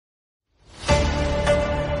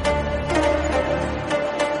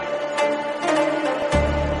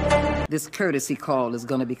This courtesy call is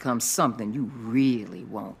gonna become something you really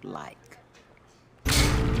won't like.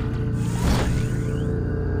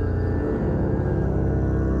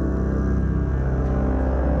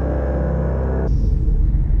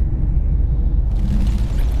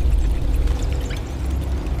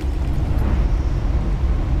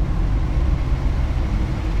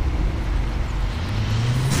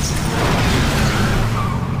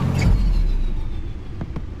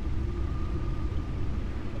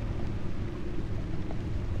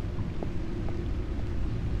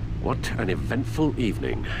 What an eventful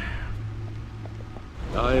evening.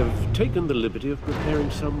 I've taken the liberty of preparing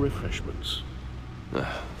some refreshments.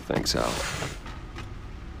 Thanks, Al.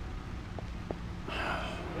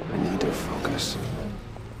 I need to focus.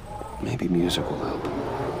 Maybe music will help.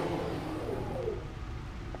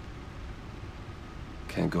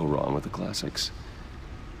 Can't go wrong with the classics.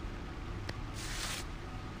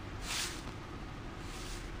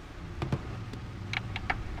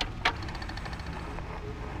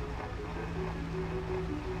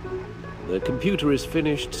 The computer is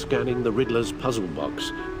finished scanning the Riddler's puzzle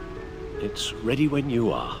box. It's ready when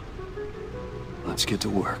you are. Let's get to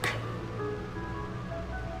work.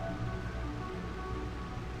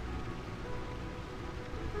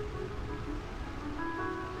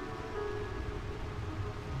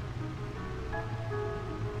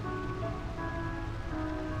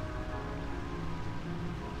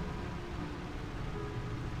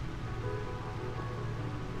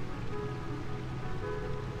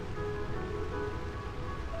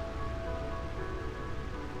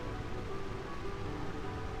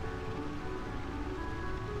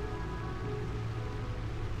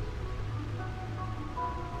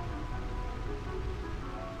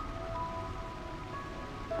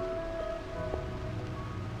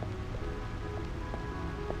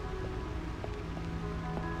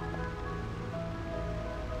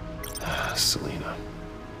 Selina.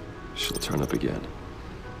 She'll turn up again.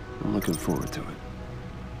 I'm looking forward to it.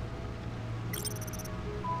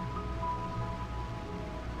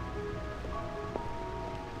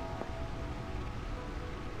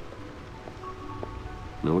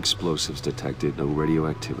 No explosives detected, no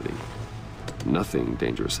radioactivity. Nothing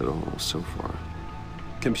dangerous at all so far.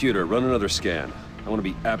 Computer, run another scan. I want to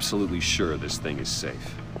be absolutely sure this thing is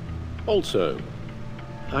safe. Also,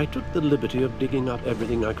 I took the liberty of digging up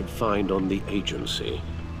everything I could find on the agency.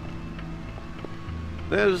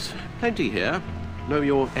 There's plenty here. Know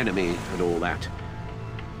your enemy and all that.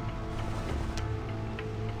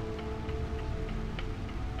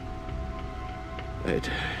 It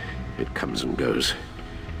comes and goes.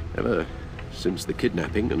 Ever since the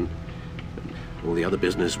kidnapping and all the other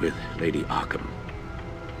business with Lady Arkham.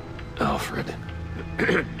 Alfred.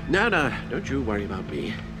 No, don't you worry about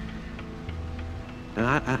me.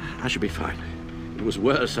 I should be fine. It was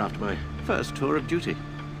worse after my first tour of duty.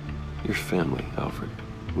 Your family, Alfred.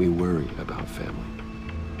 We worry about family.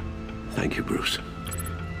 Thank you, Bruce.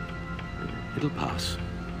 It'll pass.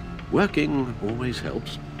 Working always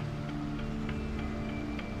helps.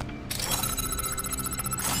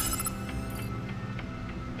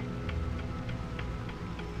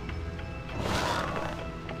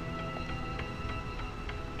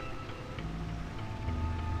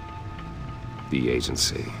 The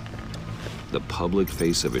agency. The public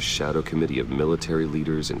face of a shadow committee of military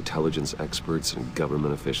leaders, intelligence experts, and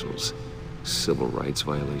government officials. Civil rights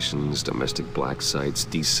violations, domestic black sites,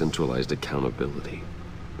 decentralized accountability.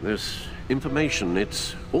 This information,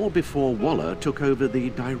 it's all before Waller took over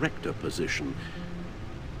the director position.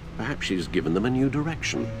 Perhaps she's given them a new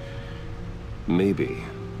direction. Maybe,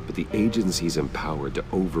 but the agency's empowered to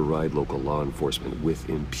override local law enforcement with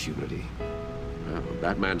impunity. Well,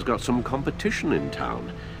 Batman's got some competition in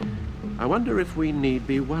town. I wonder if we need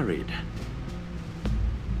be worried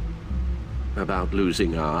about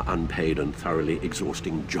losing our unpaid and thoroughly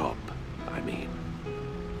exhausting job, I mean.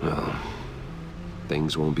 Well,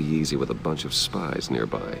 things won't be easy with a bunch of spies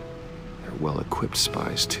nearby. They're well-equipped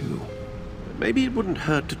spies, too. Maybe it wouldn't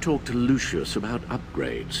hurt to talk to Lucius about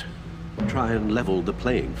upgrades. Try and level the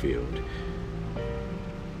playing field.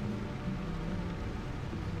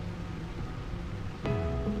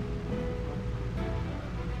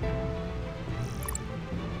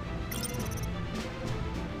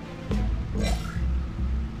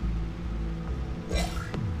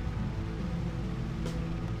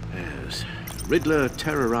 Riddler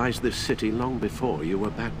terrorized this city long before you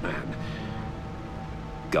were Batman.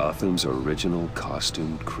 Gotham's original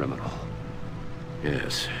costumed criminal.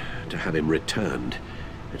 Yes, to have him returned,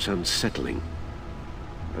 it's unsettling.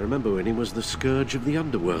 I remember when he was the scourge of the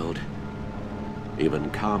underworld.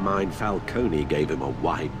 Even Carmine Falcone gave him a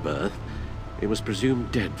wide berth. He was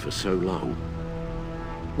presumed dead for so long.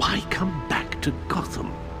 Why come back to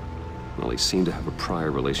Gotham? Well, he seemed to have a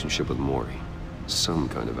prior relationship with Mori. Some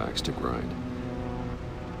kind of axe to grind.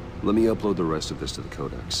 Let me upload the rest of this to the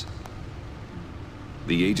Codex.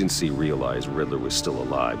 The agency realized Riddler was still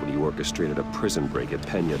alive when he orchestrated a prison break at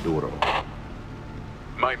Peña Duro.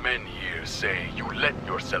 My men here say you let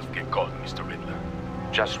yourself get caught, Mr. Riddler.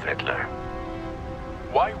 Just Riddler.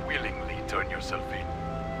 Why willingly turn yourself in?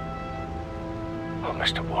 Oh,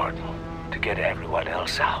 Mr. Warden, to get everyone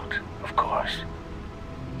else out, of course.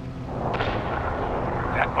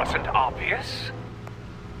 That wasn't obvious.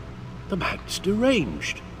 The man's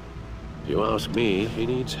deranged. If you ask me, he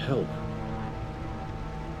needs help.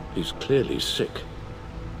 He's clearly sick.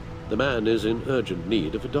 The man is in urgent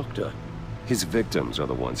need of a doctor. His victims are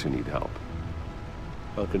the ones who need help.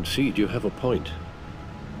 I'll concede you have a point.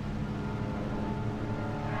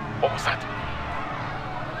 What was that?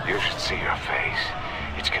 You should see your face.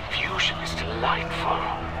 Its confusion is delightful.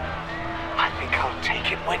 I think I'll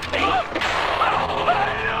take it with me.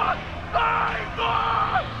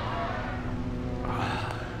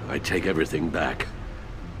 I take everything back.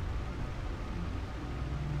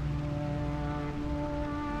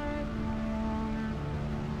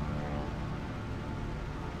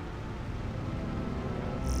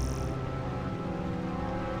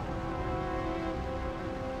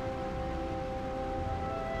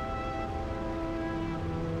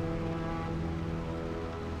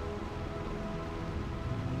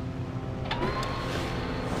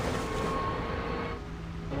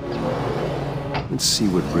 Let's see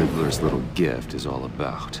what Riddler's little gift is all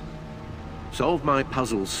about. Solve my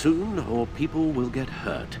puzzle soon, or people will get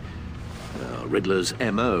hurt. Riddler's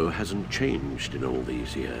MO hasn't changed in all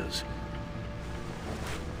these years.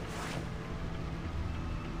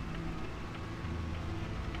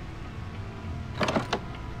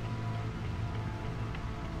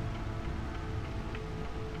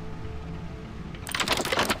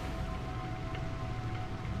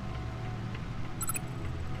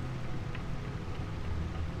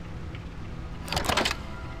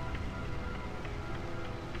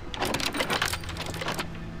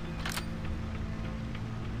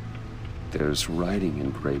 There's writing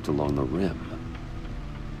engraved along the rim.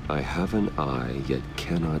 I have an eye, yet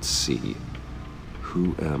cannot see.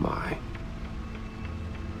 Who am I?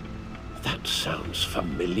 That sounds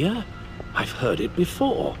familiar. I've heard it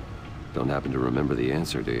before. Don't happen to remember the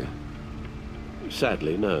answer, do you?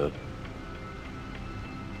 Sadly, no.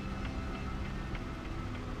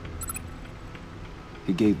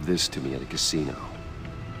 He gave this to me at a casino.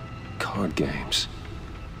 Card games.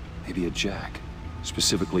 Maybe a jack.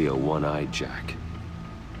 Specifically a one-eyed jack.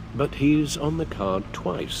 But he's on the card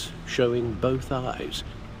twice, showing both eyes.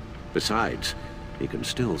 Besides, he can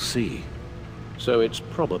still see. So it's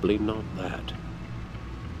probably not that.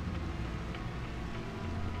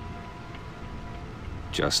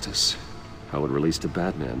 Justice? How it relates to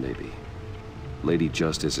Batman, maybe. Lady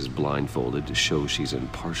Justice is blindfolded to show she's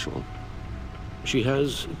impartial. She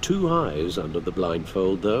has two eyes under the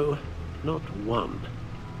blindfold, though, not one.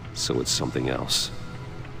 So it's something else.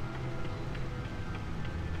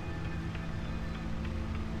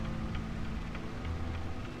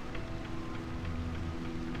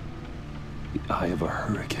 The eye of a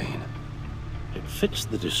hurricane. It fits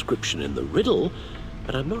the description in the riddle,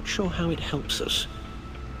 but I'm not sure how it helps us.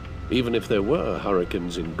 Even if there were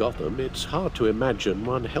hurricanes in Gotham, it's hard to imagine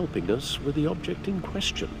one helping us with the object in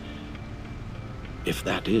question. If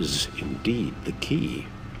that is indeed the key.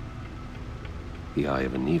 The eye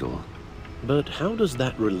of a needle. But how does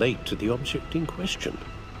that relate to the object in question?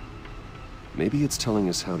 Maybe it's telling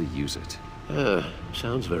us how to use it.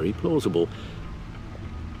 Sounds very plausible.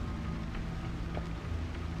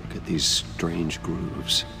 Look at these strange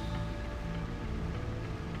grooves.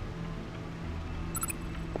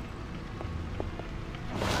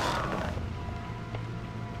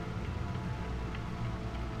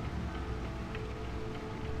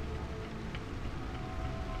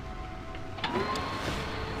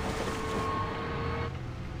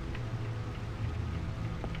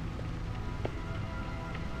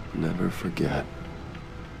 Never forget.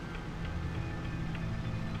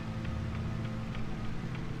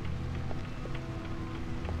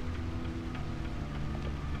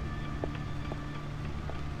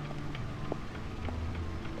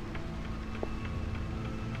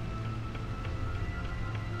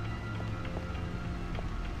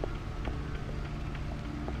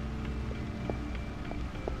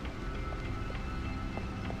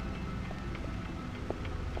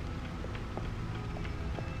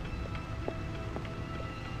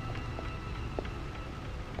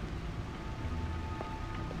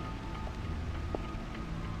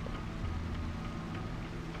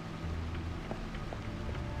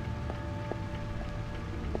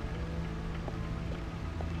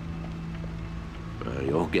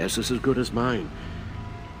 Your guess is as good as mine.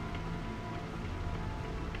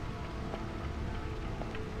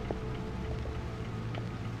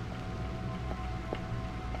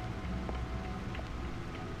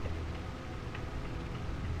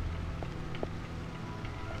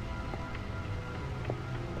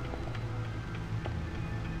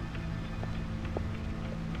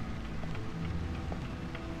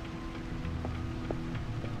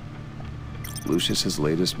 Lucius's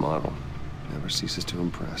latest model. Never ceases to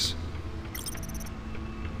impress.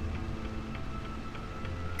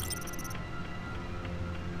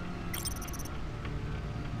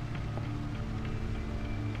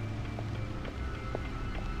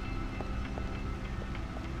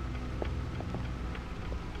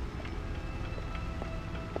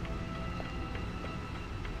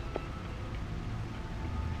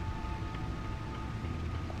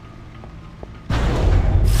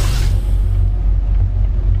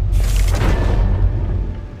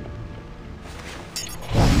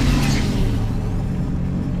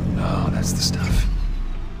 That's the stuff.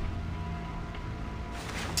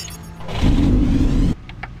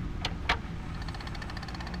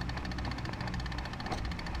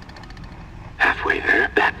 Halfway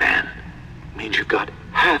there, Batman. Means you've got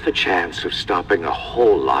half a chance of stopping a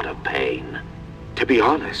whole lot of pain. To be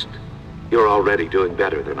honest, you're already doing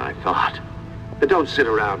better than I thought. But don't sit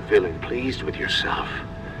around feeling pleased with yourself.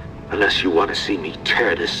 Unless you want to see me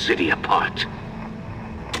tear this city apart.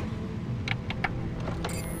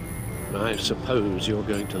 I suppose you're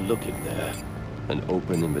going to look in there. An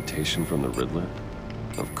open invitation from the Riddler?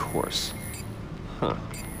 Of course. Huh.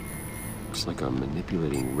 Looks like I'm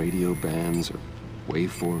manipulating radio bands or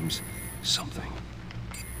waveforms. Something.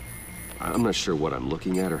 I'm not sure what I'm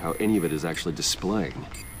looking at or how any of it is actually displaying.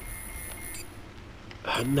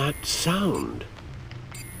 And that sound.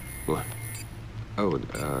 What? Oh,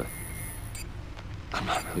 I'm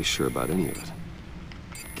not really sure about any of it.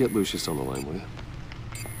 Get Lucius on the line, will you?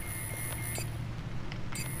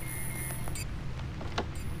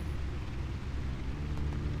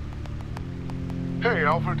 Hey,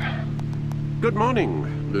 Alfred. Good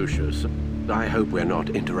morning, Lucius. I hope we're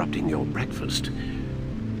not interrupting your breakfast.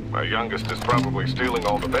 My youngest is probably stealing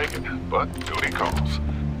all the bacon, but duty calls.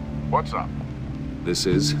 What's up? This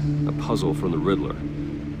is a puzzle from the Riddler.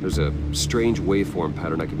 There's a strange waveform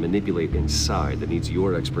pattern I can manipulate inside that needs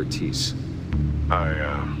your expertise.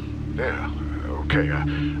 Yeah, okay.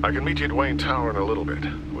 I can meet you at Wayne Tower in a little bit.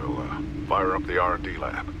 We'll, fire up the R&D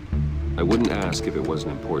lab. I wouldn't ask if it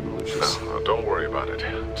wasn't important, Lucius. No, don't worry about it.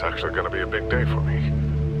 It's actually gonna be a big day for me.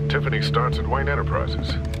 Tiffany starts at Wayne Enterprises.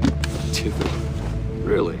 Tiffany?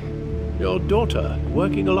 Really? Your daughter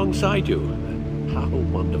working alongside you. How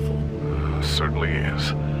wonderful. Certainly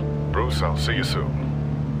is. Bruce, I'll see you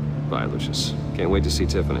soon. Bye, Lucius. Can't wait to see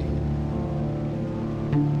Tiffany.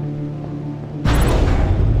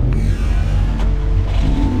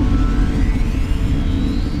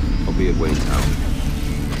 I'll be at Wayne Tower.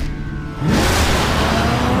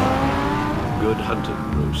 Good hunting,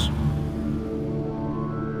 Bruce.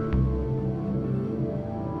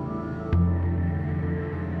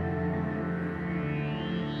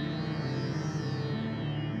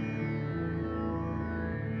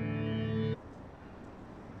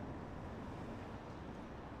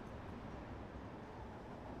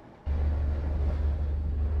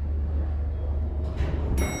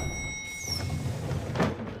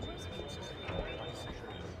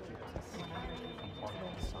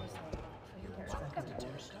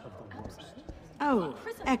 Oh,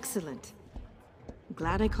 excellent.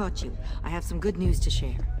 Glad I caught you. I have some good news to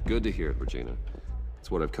share. Good to hear it, Regina.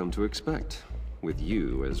 It's what I've come to expect, with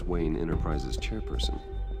you as Wayne Enterprises chairperson.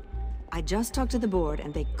 I just talked to the board,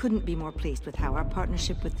 and they couldn't be more pleased with how our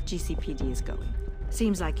partnership with GCPD is going.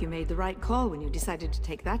 Seems like you made the right call when you decided to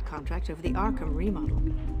take that contract over the Arkham remodel.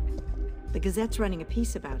 The Gazette's running a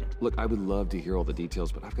piece about it. Look, I would love to hear all the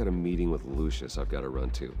details, but I've got a meeting with Lucius I've got to run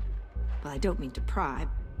to. Well, I don't mean to pry,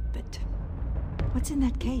 but what's in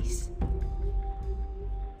that case?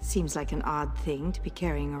 Seems like an odd thing to be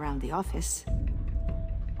carrying around the office.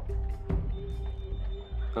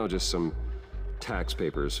 Oh, just some tax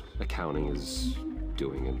papers. Accounting is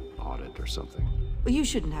doing an audit or something. Well, you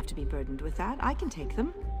shouldn't have to be burdened with that. I can take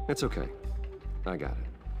them. It's okay. I got it.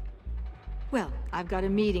 Well, I've got a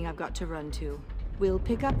meeting I've got to run to. We'll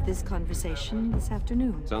pick up this conversation this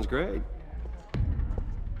afternoon. Sounds great.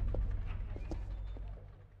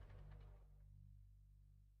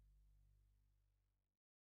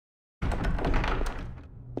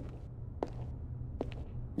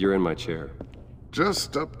 You're in my chair.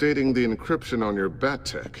 Just updating the encryption on your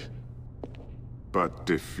Bat-Tech. But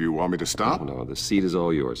if you want me to stop? Oh, no, the seat is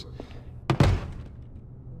all yours.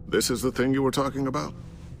 This is the thing you were talking about?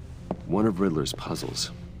 One of Riddler's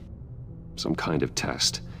puzzles. Some kind of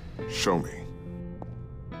test. Show me.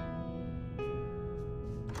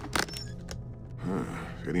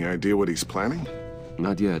 Any idea what he's planning?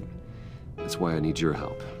 Not yet. That's why I need your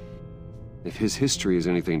help. If his history is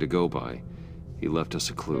anything to go by, he left us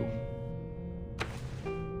a clue.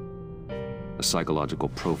 A psychological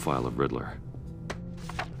profile of Riddler.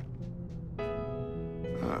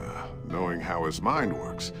 Knowing how his mind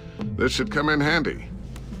works, this should come in handy.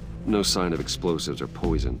 No sign of explosives or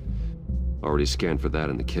poison. Already scanned for that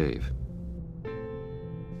in the cave.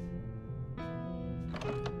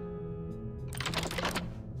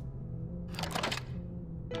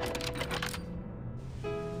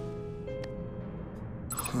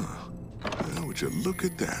 Would you look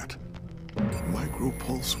at that?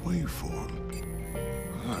 Micropulse waveform.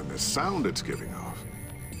 And the sound it's giving off.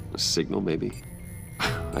 A signal, maybe?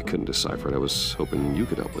 I couldn't decipher it. I was hoping you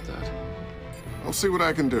could help with that. I'll see what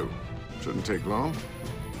I can do. Shouldn't take long.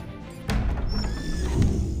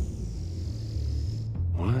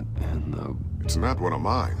 What in the... It's not one of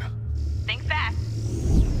mine. Think fast.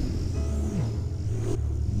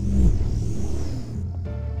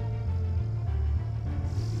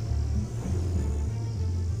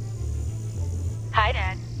 Hi,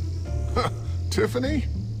 Dad. Tiffany?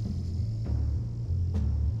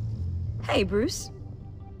 Hey, Bruce.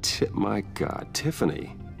 My God,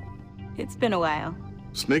 Tiffany. It's been a while.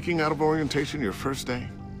 Sneaking out of orientation your first day?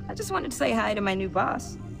 I just wanted to say hi to my new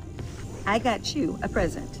boss. I got you a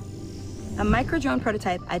present. A micro-drone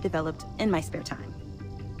prototype I developed in my spare time.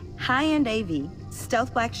 High-end AV,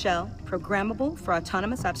 stealth black shell, programmable for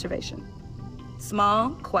autonomous observation.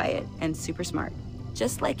 Small, quiet, and super smart.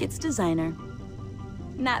 Just like its designer.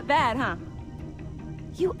 Not bad, huh?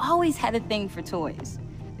 You always had a thing for toys.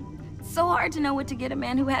 So hard to know what to get a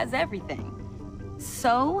man who has everything.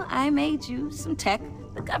 So I made you some tech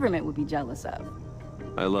the government would be jealous of.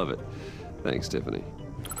 I love it. Thanks, Tiffany.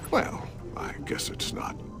 Well, I guess it's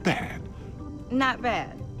not bad. Not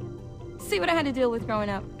bad. See what I had to deal with growing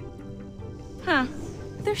up? Huh.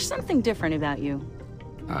 There's something different about you.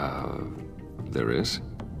 There is?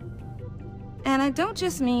 And I don't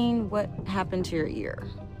just mean what happened to your ear.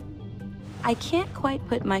 I can't quite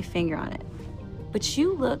put my finger on it. But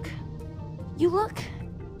you look...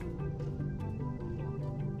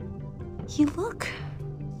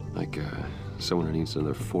 Like, someone who needs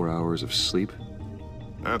another 4 hours of sleep?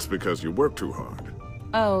 That's because you work too hard.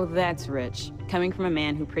 Oh, that's rich. Coming from a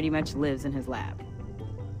man who pretty much lives in his lab.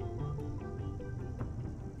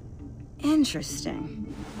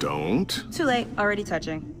 Interesting. Don't. Too late. Already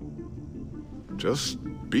touching. Just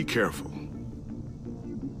be careful.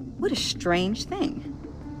 What a strange thing.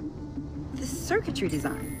 The circuitry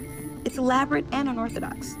design. It's elaborate and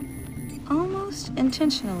unorthodox. Almost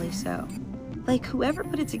intentionally so. Like whoever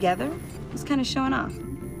put it together was kind of showing off.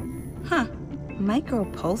 Huh. Micro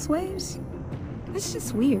pulse waves? That's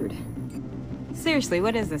just weird. Seriously,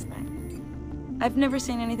 what is this thing? I've never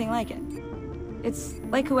seen anything like it. It's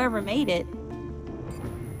like whoever made it.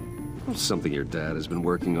 Something your dad has been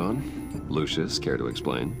working on. Lucius, care to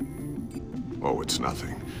explain? Oh, it's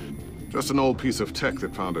nothing. Just an old piece of tech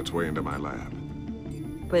that found its way into my lab.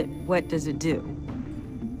 But what does it do?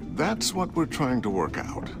 That's what we're trying to work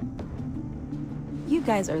out. You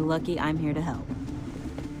guys are lucky I'm here to help.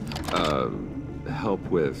 Help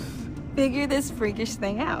with... Figure this freakish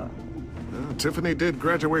thing out. Tiffany did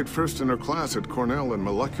graduate first in her class at Cornell in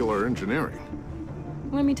molecular engineering.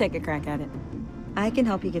 Let me take a crack at it. I can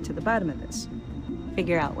help you get to the bottom of this.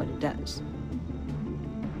 Figure out what it does.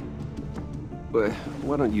 But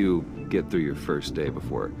why don't you get through your first day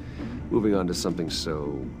before moving on to something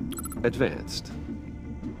so... advanced?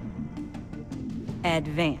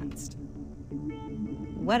 Advanced.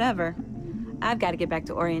 Whatever. I've got to get back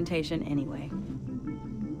to orientation anyway.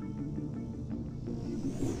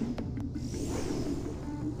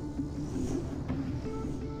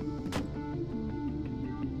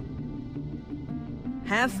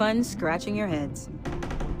 Have fun scratching your heads.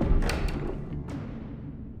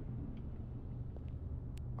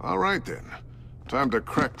 All right, then. Time to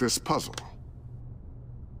crack this puzzle.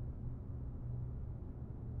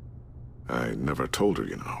 I never told her,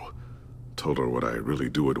 you know. Told her what I really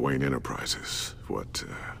do at Wayne Enterprises. What,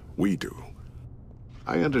 we do.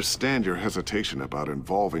 I understand your hesitation about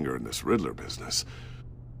involving her in this Riddler business.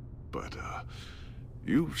 But,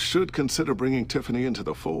 you should consider bringing Tiffany into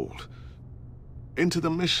the fold. Into the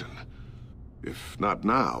mission. If not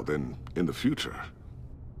now, then in the future.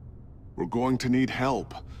 We're going to need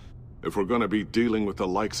help if we're going to be dealing with the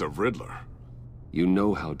likes of Riddler. You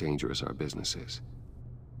know how dangerous our business is.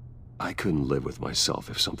 I couldn't live with myself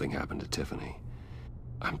if something happened to Tiffany.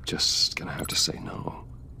 I'm just gonna have to say no.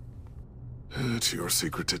 It's your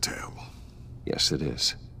secret to tell. Yes, it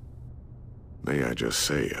is. May I just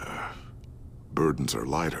say, burdens are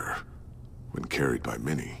lighter when carried by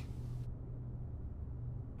many.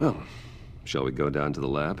 Well, shall we go down to the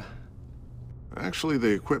lab? Actually,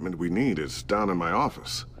 the equipment we need is down in my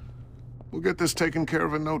office. We'll get this taken care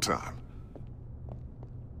of in no time.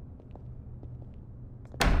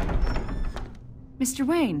 Mr.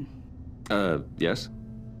 Wayne. Yes?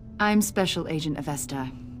 I'm Special Agent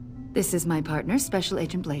Avesta. This is my partner, Special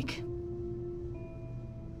Agent Blake.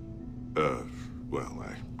 Well,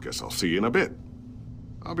 I guess I'll see you in a bit.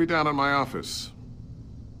 I'll be down in my office.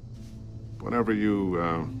 Whenever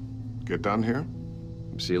you, get done here.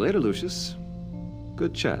 See you later, Lucius.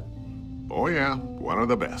 Good chat. Oh yeah, one of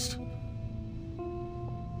the best.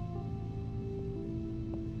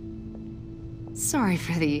 Sorry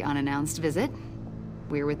for the unannounced visit.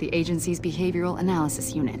 We're with the agency's Behavioral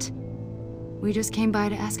Analysis Unit. We just came by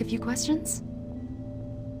to ask a few questions.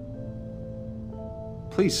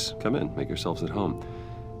 Please, come in. Make yourselves at home.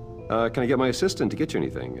 Can I get my assistant to get you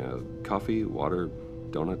anything? Coffee, water,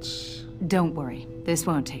 donuts? Don't worry. This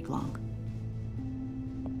won't take long.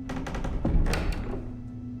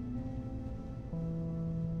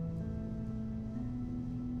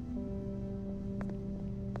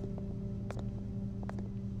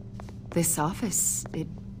 This office, it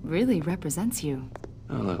really represents you.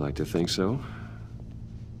 Well, I'd like to think so.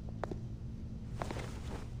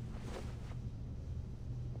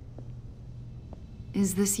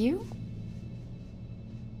 Is this you?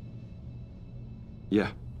 Yeah.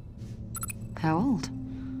 How old?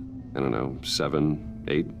 I don't know, 7,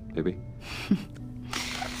 8, maybe?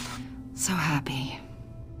 So happy.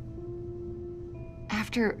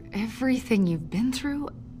 After everything you've been through,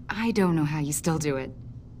 I don't know how you still do it.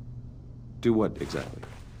 Do what, exactly?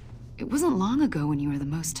 It wasn't long ago when you were the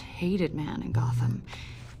most hated man in Gotham,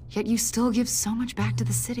 yet you still give so much back to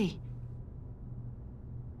the city.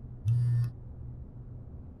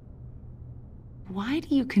 Why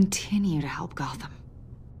do you continue to help Gotham?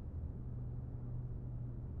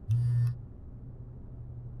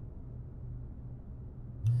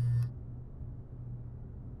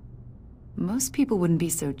 Most people wouldn't be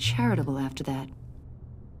so charitable after that.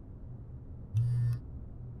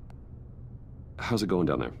 How's it going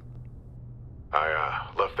down there?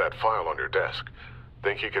 I, left that file on your desk.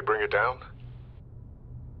 Think you could bring it down?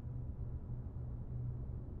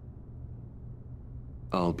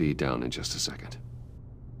 I'll be down in just a second.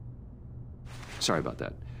 Sorry about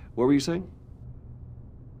that. What were you saying?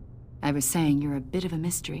 I was saying you're a bit of a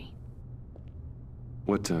mystery.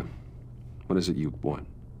 What is it you want?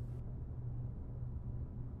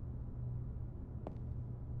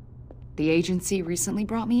 The agency recently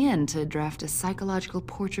brought me in to draft a psychological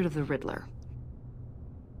portrait of the Riddler.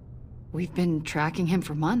 We've been tracking him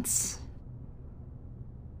for months,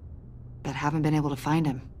 but haven't been able to find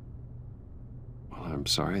him. Well, I'm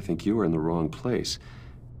sorry. I think you were in the wrong place.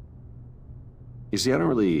 You see, I don't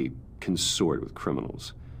really consort with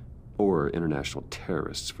criminals, or international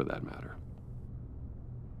terrorists, for that matter.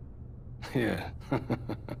 Yeah.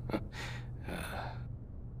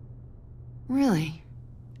 Really?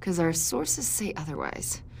 Because our sources say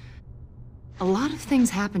otherwise. A lot of things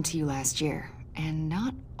happened to you last year, and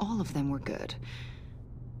not all of them were good.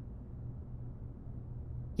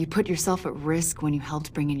 You put yourself at risk when you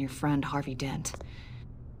helped bring in your friend Harvey Dent.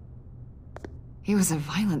 He was a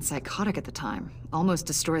violent psychotic at the time, almost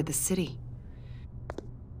destroyed the city.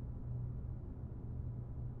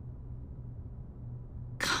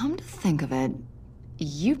 Come to think of it,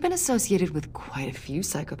 you've been associated with quite a few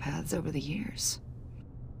psychopaths over the years.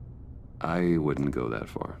 I wouldn't go that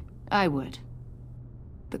far. I would.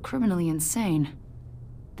 The criminally insane,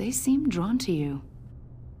 they seem drawn to you.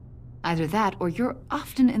 Either that, or you're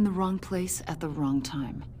often in the wrong place at the wrong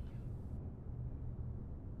time.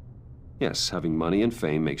 Yes, having money and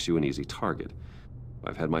fame makes you an easy target.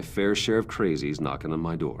 I've had my fair share of crazies knocking on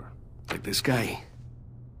my door. Like this guy.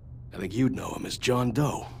 I think you'd know him as John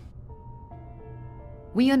Doe.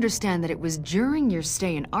 We understand that it was during your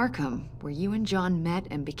stay in Arkham where you and John met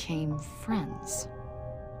and became friends.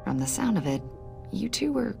 From the sound of it, you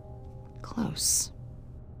two were close.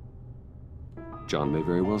 John may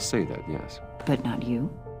very well say that, yes. But not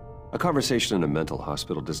you? A conversation in a mental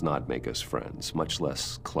hospital does not make us friends, much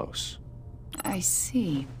less close. I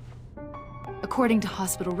see. According to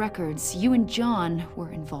hospital records, you and John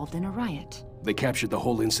were involved in a riot. They captured the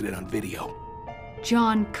whole incident on video.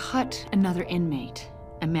 John cut another inmate,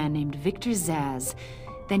 a man named Victor Zsasz.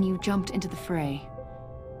 Then you jumped into the fray.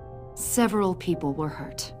 Several people were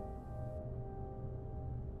hurt.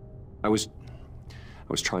 I was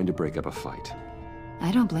trying to break up a fight.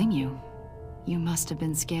 I don't blame you. You must have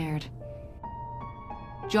been scared.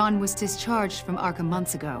 John was discharged from Arkham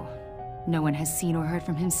months ago. No one has seen or heard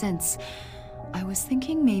from him since. I was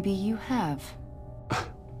thinking maybe you have.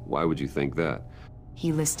 Why would you think that?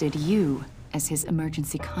 He listed you as his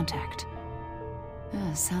emergency contact.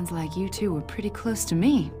 Sounds like you two were pretty close to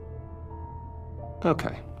me.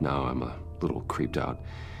 Okay, now I'm a little creeped out.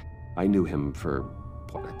 I knew him for,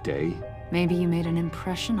 what, a day? Maybe you made an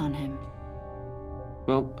impression on him.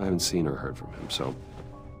 Well, I haven't seen or heard from him, so...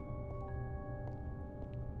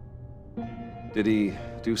 Did he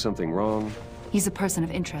do something wrong? He's a person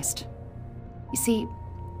of interest. You see,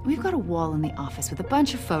 we've got a wall in the office with a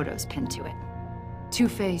bunch of photos pinned to it.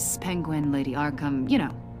 Two-Face, Penguin, Lady Arkham, you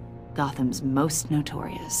know, Gotham's most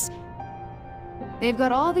notorious. They've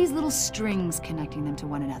got all these little strings connecting them to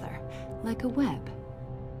one another, like a web.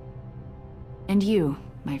 And you,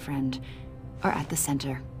 my friend, are at the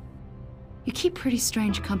center. You keep pretty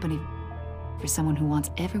strange company for someone who wants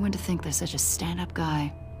everyone to think they're such a stand-up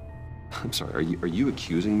guy. I'm sorry, are you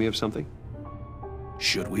accusing me of something?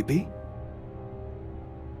 Should we be?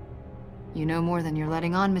 You know more than you're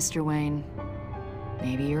letting on, Mr. Wayne.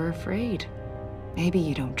 Maybe you're afraid. Maybe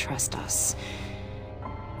you don't trust us.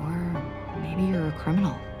 Or maybe you're a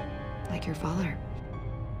criminal, like your father.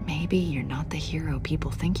 Maybe you're not the hero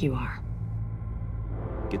people think you are.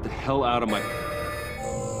 Get the hell out of my...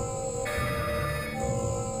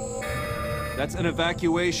 That's an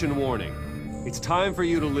evacuation warning. It's time for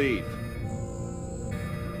you to leave.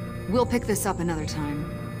 We'll pick this up another time.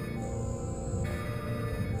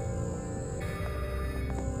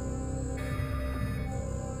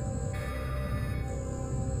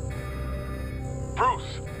 Bruce,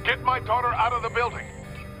 get my daughter out of the building.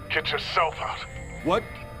 Get yourself out. What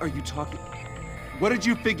are you talking... What did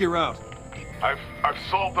you figure out? I've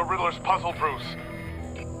solved the Riddler's puzzle, Bruce.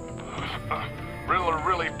 Riddler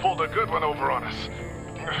really pulled a good one over on us.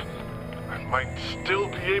 I might still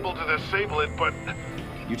be able to disable it, but...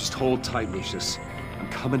 You just hold tight, Lucius. I'm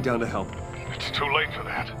coming down to help. It's too late for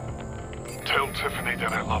that. Tell Tiffany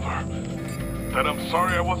that I love her. That I'm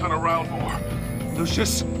sorry I wasn't around more.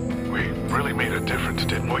 Lucius! We really made a difference,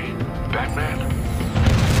 didn't we, Batman?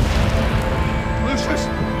 Lucius!